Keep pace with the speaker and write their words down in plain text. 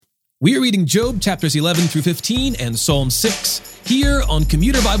We are reading Job chapters 11 through 15 and Psalm 6 here on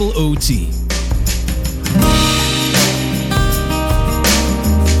Commuter Bible OT.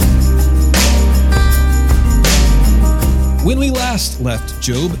 When we last left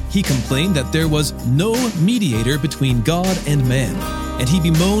Job, he complained that there was no mediator between God and man, and he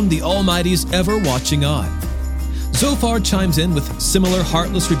bemoaned the Almighty's ever-watching eye. Zophar chimes in with similar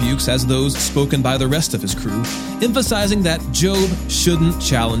heartless rebukes as those spoken by the rest of his crew, emphasizing that Job shouldn't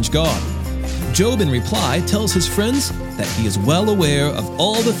challenge God. Job, in reply, tells his friends that he is well aware of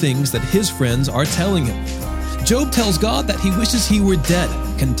all the things that his friends are telling him. Job tells God that he wishes he were dead,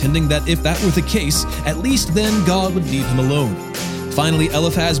 contending that if that were the case, at least then God would leave him alone. Finally,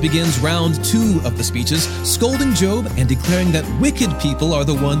 Eliphaz begins round 2 of the speeches, scolding Job and declaring that wicked people are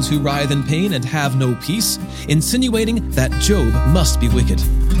the ones who writhe in pain and have no peace, insinuating that Job must be wicked.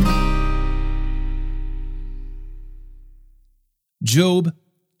 Job,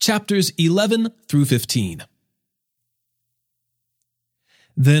 chapters 11 through 15.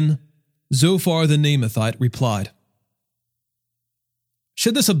 Then Zophar the Naamathite replied,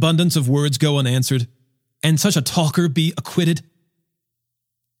 "Should this abundance of words go unanswered, and such a talker be acquitted?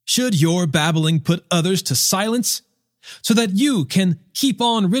 Should your babbling put others to silence, so that you can keep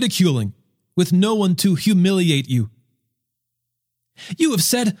on ridiculing, with no one to humiliate you? You have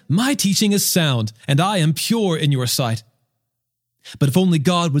said, 'My teaching is sound, and I am pure in your sight.' But if only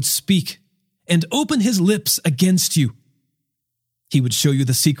God would speak and open his lips against you, he would show you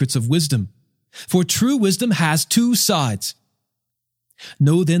the secrets of wisdom, for true wisdom has 2 sides.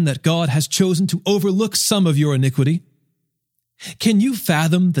 Know then that God has chosen to overlook some of your iniquity. Can you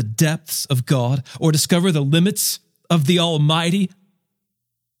fathom the depths of God or discover the limits of the Almighty?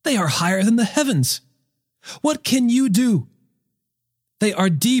 They are higher than the heavens. What can you do? They are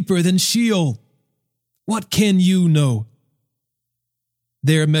deeper than Sheol. What can you know?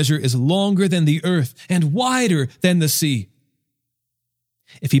 Their measure is longer than the earth and wider than the sea.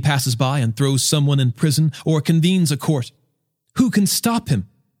 If he passes by and throws someone in prison or convenes a court, who can stop him?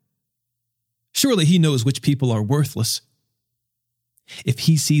 Surely he knows which people are worthless. If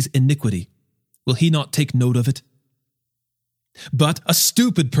he sees iniquity, will he not take note of it? But a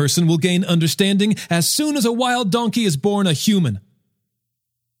stupid person will gain understanding as soon as a wild donkey is born a human.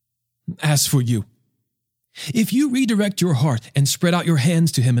 As for you, if you redirect your heart and spread out your hands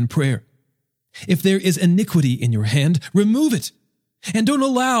to him in prayer, if there is iniquity in your hand, remove it, and don't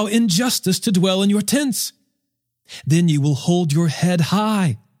allow injustice to dwell in your tents. Then you will hold your head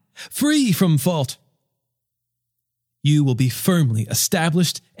high, free from fault. You will be firmly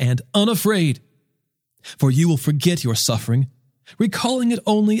established and unafraid, for you will forget your suffering, recalling it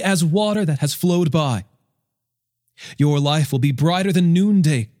only as water that has flowed by. Your life will be brighter than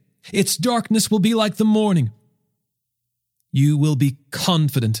noonday. Its darkness will be like the morning. You will be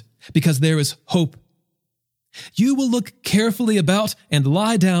confident because there is hope. You will look carefully about and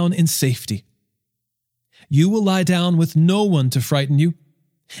lie down in safety. You will lie down with no one to frighten you,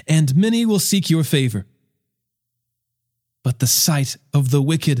 and many will seek your favor. But the sight of the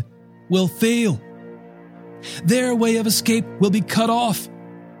wicked will fail. Their way of escape will be cut off,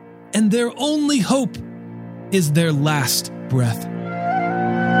 and their only hope is their last breath."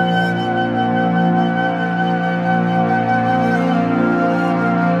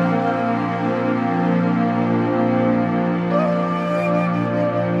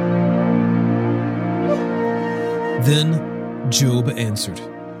 Then Job answered,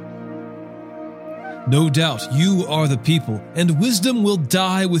 "No doubt you are the people, and wisdom will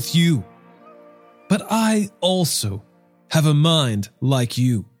die with you. But I also have a mind like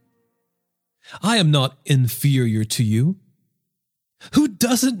you. I am not inferior to you. Who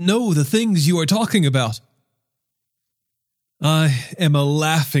doesn't know the things you are talking about? I am a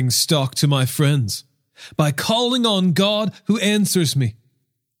laughingstock to my friends by calling on God who answers me.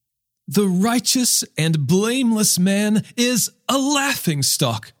 The righteous and blameless man is a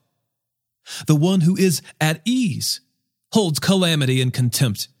laughingstock. The one who is at ease holds calamity in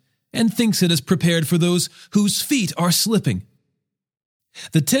contempt and thinks it is prepared for those whose feet are slipping.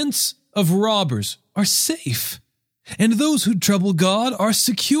 The tents of robbers are safe, and those who trouble God are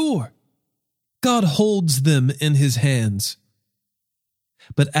secure. God holds them in his hands.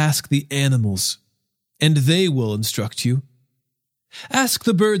 But ask the animals, and they will instruct you. Ask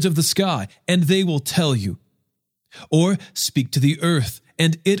the birds of the sky, and they will tell you. Or speak to the earth,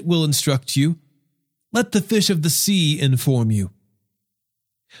 and it will instruct you. Let the fish of the sea inform you.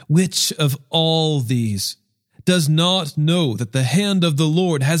 Which of all these does not know that the hand of the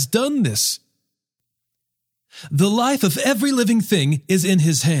Lord has done this? The life of every living thing is in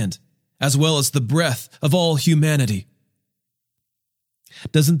his hand, as well as the breath of all humanity.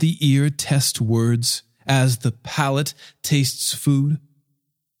 Doesn't the ear test words as the palate tastes food?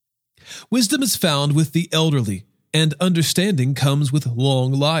 Wisdom is found with the elderly, and understanding comes with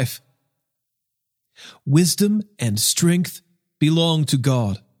long life. Wisdom and strength belong to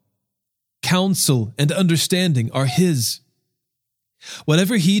God. Counsel and understanding are His.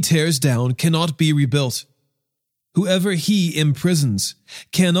 Whatever He tears down cannot be rebuilt. Whoever He imprisons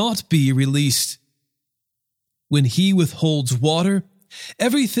cannot be released. When He withholds water,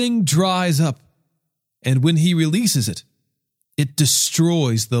 everything dries up, and when He releases it, it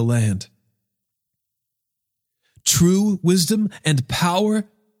destroys the land. True wisdom and power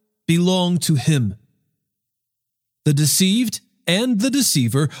belong to Him. The deceived and the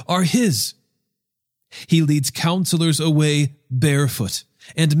deceiver are His. He leads counselors away barefoot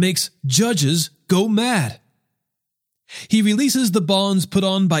and makes judges go mad. He releases the bonds put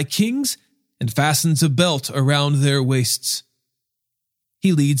on by kings and fastens a belt around their waists.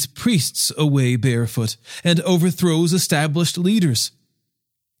 He leads priests away barefoot and overthrows established leaders.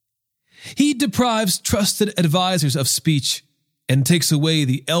 He deprives trusted advisers of speech and takes away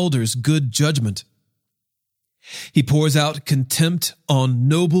the elders' good judgment. He pours out contempt on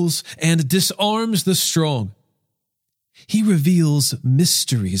nobles and disarms the strong. He reveals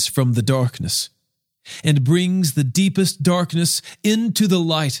mysteries from the darkness and brings the deepest darkness into the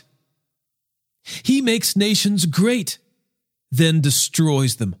light. He makes nations great, then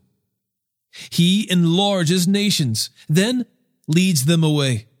destroys them. He enlarges nations, then leads them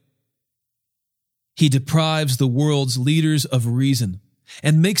away. He deprives the world's leaders of reason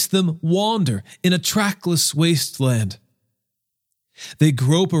and makes them wander in a trackless wasteland. They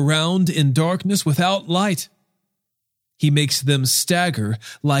grope around in darkness without light. He makes them stagger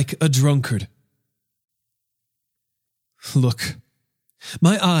like a drunkard. Look,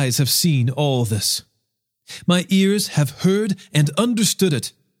 my eyes have seen all this. My ears have heard and understood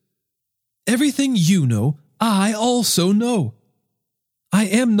it. Everything you know, I also know. I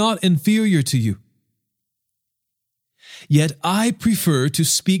am not inferior to you. Yet I prefer to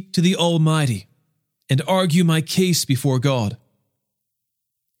speak to the Almighty and argue my case before God.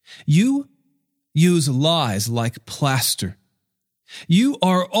 You use lies like plaster. You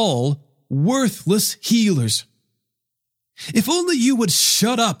are all worthless healers. If only you would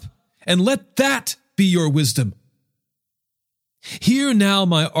shut up and let that be your wisdom. Hear now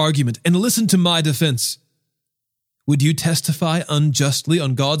my argument and listen to my defense. Would you testify unjustly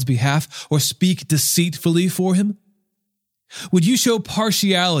on God's behalf or speak deceitfully for Him? Would you show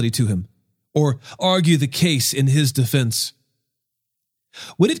partiality to Him or argue the case in His defense?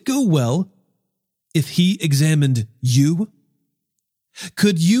 Would it go well if He examined you?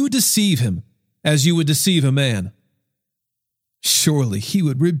 Could you deceive Him as you would deceive a man? Surely He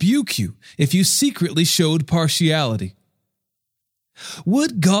would rebuke you if you secretly showed partiality.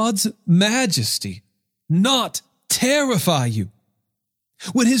 Would God's majesty not terrify you?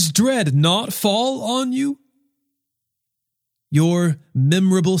 Would His dread not fall on you? Your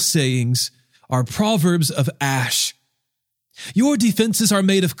memorable sayings are proverbs of ash. Your defenses are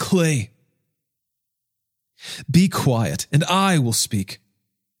made of clay. Be quiet, and I will speak.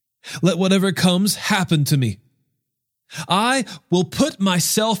 Let whatever comes happen to me. I will put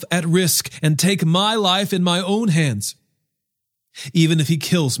myself at risk and take my life in my own hands. Even if He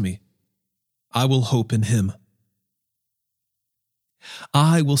kills me, I will hope in Him.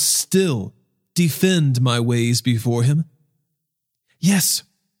 I will still defend my ways before Him. Yes,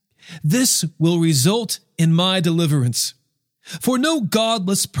 this will result in my deliverance, for no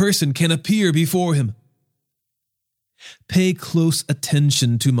godless person can appear before Him. Pay close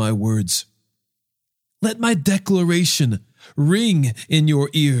attention to my words. Let my declaration ring in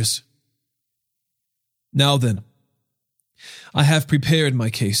your ears. Now then, I have prepared my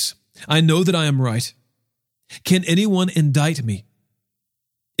case. I know that I am right. Can anyone indict me?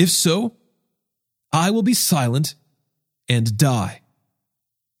 If so, I will be silent and die.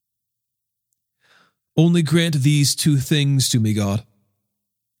 Only grant these two things to me, God,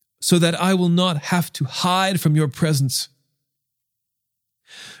 so that I will not have to hide from your presence.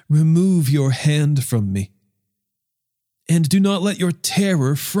 Remove your hand from me, and do not let your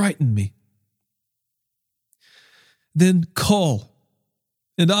terror frighten me. Then call,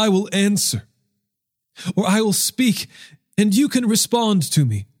 and I will answer, or I will speak, and you can respond to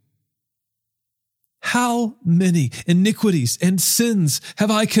me. How many iniquities and sins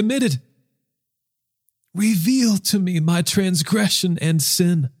have I committed? Reveal to me my transgression and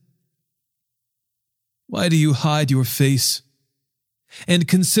sin. Why do you hide your face and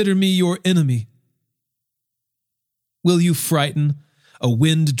consider me your enemy? Will you frighten a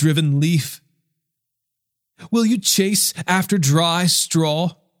wind-driven leaf? Will you chase after dry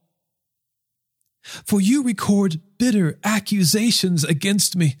straw? For you record bitter accusations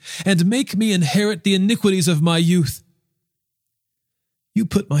against me and make me inherit the iniquities of my youth. You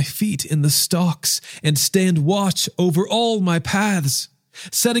put my feet in the stocks and stand watch over all my paths,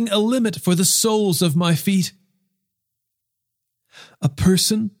 setting a limit for the soles of my feet. A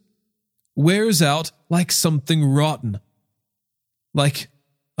person wears out like something rotten, like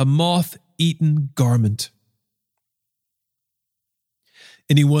a moth-eaten garment.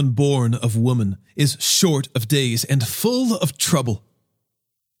 Anyone born of woman is short of days and full of trouble.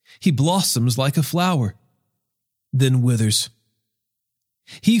 He blossoms like a flower, then withers.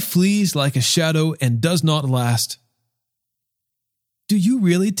 He flees like a shadow and does not last. Do you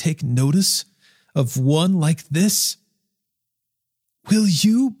really take notice of one like this? Will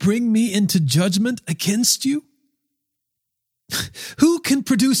you bring me into judgment against you? Who can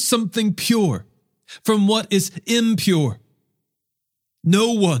produce something pure from what is impure?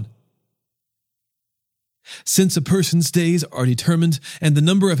 No one. Since a person's days are determined and the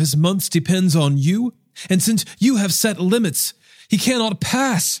number of his months depends on you, and since you have set limits, he cannot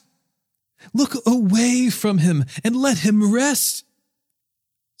pass. Look away from him and let him rest,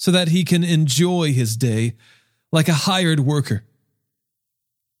 so that he can enjoy his day like a hired worker.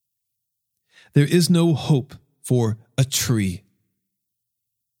 There is no hope for a tree.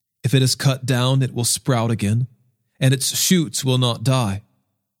 If it is cut down, it will sprout again, and its shoots will not die.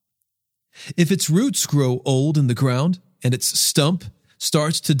 If its roots grow old in the ground, and its stump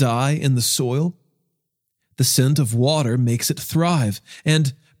starts to die in the soil, the scent of water makes it thrive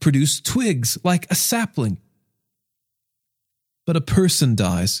and produce twigs like a sapling. But a person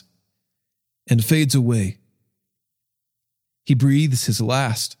dies and fades away. He breathes his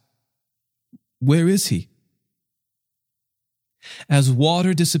last. Where is he? As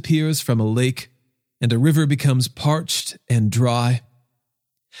water disappears from a lake and a river becomes parched and dry,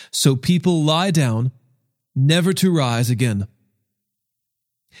 so people lie down, never to rise again.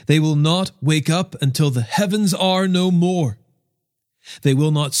 They will not wake up until the heavens are no more. They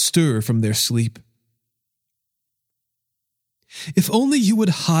will not stir from their sleep. If only you would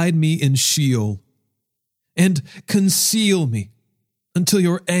hide me in Sheol and conceal me until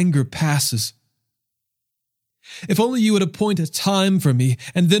your anger passes. If only you would appoint a time for me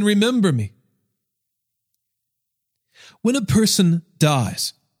and then remember me. When a person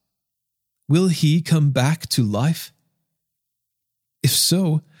dies, will he come back to life? If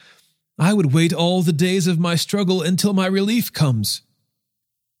so, I would wait all the days of my struggle until my relief comes.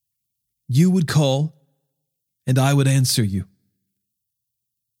 You would call, and I would answer you.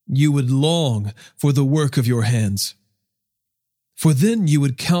 You would long for the work of your hands. For then you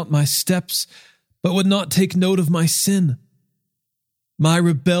would count my steps, but would not take note of my sin. My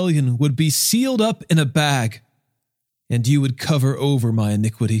rebellion would be sealed up in a bag, and you would cover over my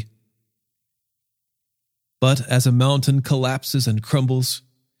iniquity. But as a mountain collapses and crumbles,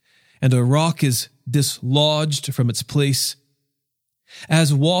 and a rock is dislodged from its place,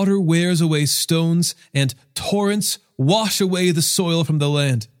 as water wears away stones and torrents wash away the soil from the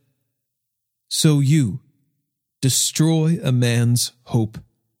land, so you destroy a man's hope.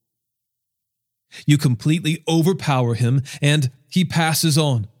 You completely overpower him, and he passes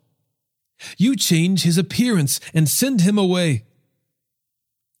on. You change his appearance and send him away.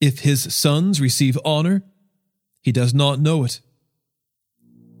 If his sons receive honor, he does not know it.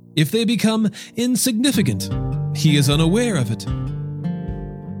 If they become insignificant, he is unaware of it.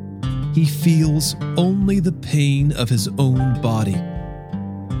 He feels only the pain of his own body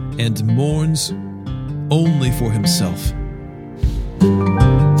and mourns only for himself.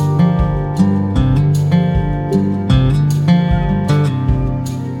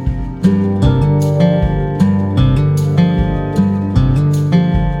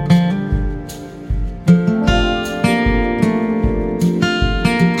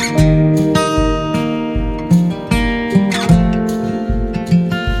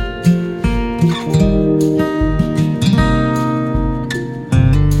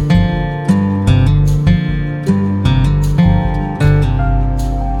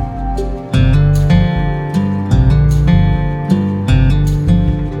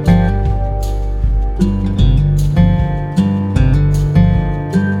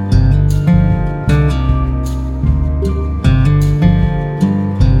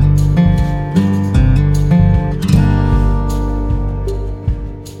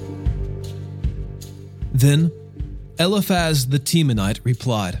 Then Eliphaz the Temanite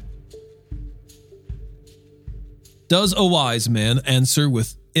replied, "Does a wise man answer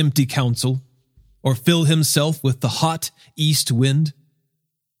with empty counsel, or fill himself with the hot east wind?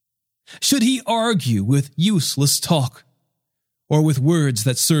 Should he argue with useless talk, or with words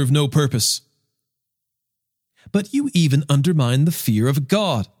that serve no purpose? But you even undermine the fear of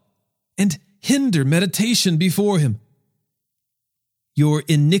God, and hinder meditation before him. Your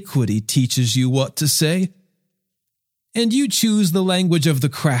iniquity teaches you what to say, and you choose the language of the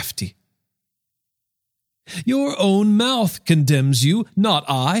crafty. Your own mouth condemns you, not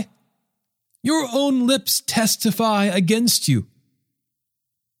I. Your own lips testify against you.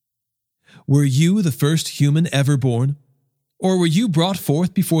 Were you the first human ever born, or were you brought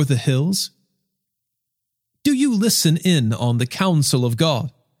forth before the hills? Do you listen in on the counsel of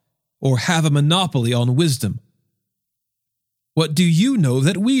God, or have a monopoly on wisdom? What do you know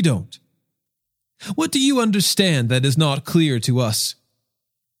that we don't? What do you understand that is not clear to us?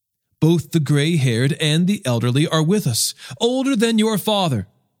 Both the gray-haired and the elderly are with us, older than your father.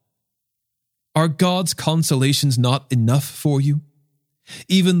 Are God's consolations not enough for you,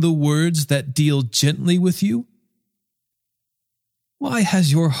 even the words that deal gently with you? Why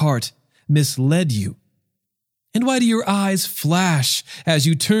has your heart misled you? And why do your eyes flash as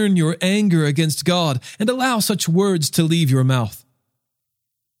you turn your anger against God and allow such words to leave your mouth?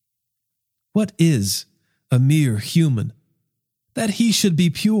 What is a mere human, that he should be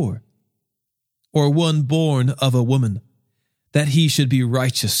pure? Or one born of a woman, that he should be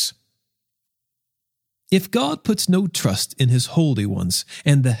righteous? If God puts no trust in his holy ones,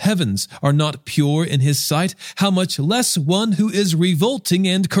 and the heavens are not pure in his sight, how much less one who is revolting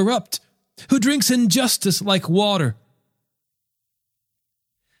and corrupt, who drinks injustice like water?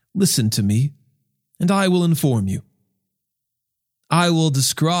 Listen to me, and I will inform you. I will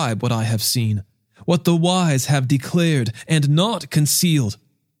describe what I have seen, what the wise have declared and not concealed,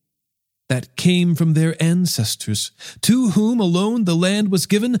 that came from their ancestors, to whom alone the land was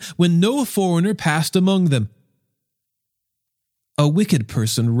given when no foreigner passed among them. A wicked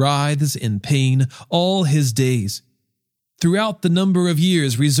person writhes in pain all his days, throughout the number of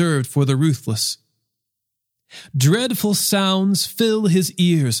years reserved for the ruthless. Dreadful sounds fill his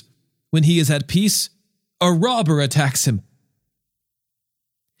ears. When he is at peace, a robber attacks him.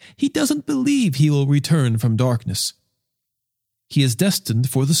 He doesn't believe he will return from darkness. He is destined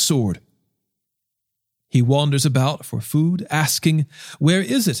for the sword. He wanders about for food, asking, "Where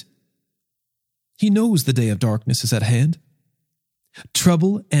is it?" He knows the day of darkness is at hand.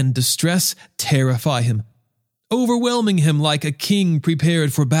 Trouble and distress terrify him, overwhelming him like a king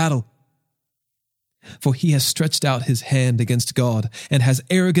prepared for battle. For he has stretched out his hand against God and has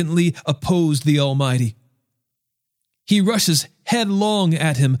arrogantly opposed the Almighty. He rushes headlong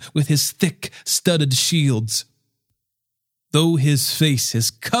at him with his thick, studded shields. Though his face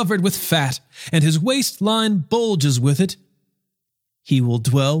is covered with fat and his waistline bulges with it, he will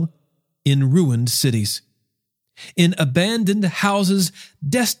dwell in ruined cities, in abandoned houses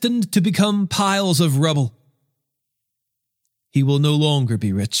destined to become piles of rubble. He will no longer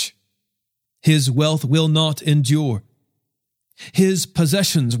be rich. His wealth will not endure. His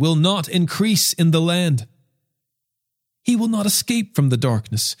possessions will not increase in the land. He will not escape from the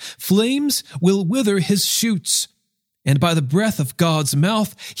darkness. Flames will wither his shoots, and by the breath of God's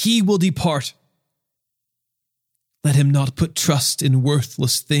mouth he will depart. Let him not put trust in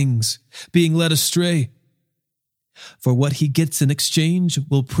worthless things, being led astray, for what he gets in exchange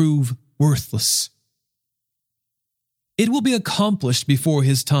will prove worthless. It will be accomplished before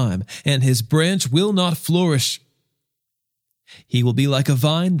his time, and his branch will not flourish. He will be like a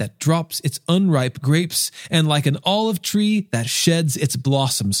vine that drops its unripe grapes, and like an olive tree that sheds its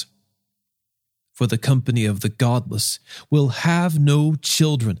blossoms. For the company of the godless will have no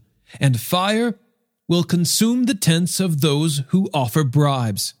children, and fire will consume the tents of those who offer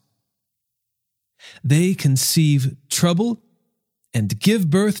bribes. They conceive trouble and give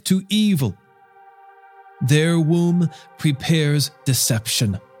birth to evil. Their womb prepares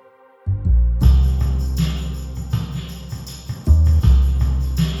deception.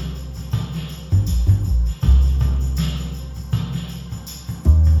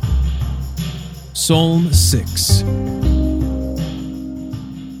 Psalm 6.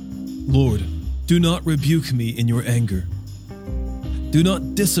 Lord, do not rebuke me in your anger. Do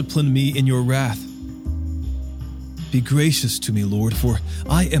not discipline me in your wrath. Be gracious to me, Lord, for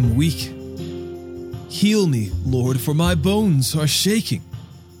I am weak. Heal me, Lord, for my bones are shaking.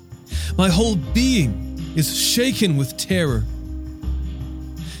 My whole being is shaken with terror.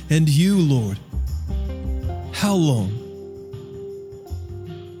 And you, Lord, how long?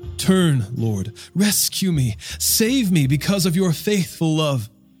 Turn, Lord, rescue me, save me because of your faithful love.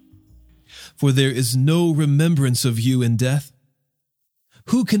 For there is no remembrance of you in death.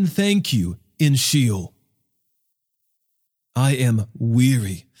 Who can thank you in Sheol? I am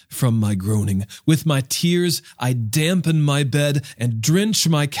weary from my groaning. With my tears I dampen my bed and drench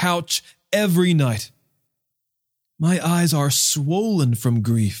my couch every night. My eyes are swollen from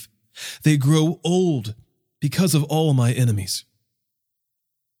grief. They grow old because of all my enemies.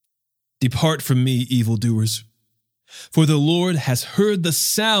 Depart from me, evildoers, for the Lord has heard the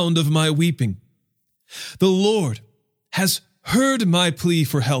sound of my weeping. The Lord has heard my plea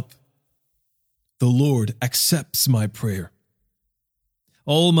for help. The Lord accepts my prayer.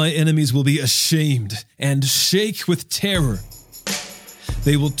 All my enemies will be ashamed and shake with terror.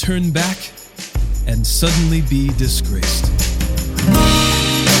 They will turn back and suddenly be disgraced.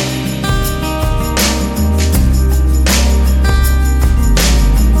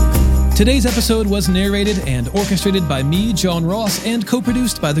 Today's episode was narrated and orchestrated by me, John Ross, and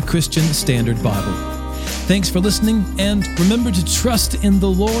co-produced by the Christian Standard Bible. Thanks for listening, and remember to trust in the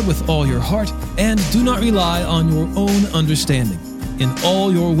Lord with all your heart, and do not rely on your own understanding. In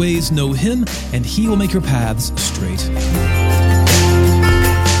all your ways know Him, and He will make your paths straight.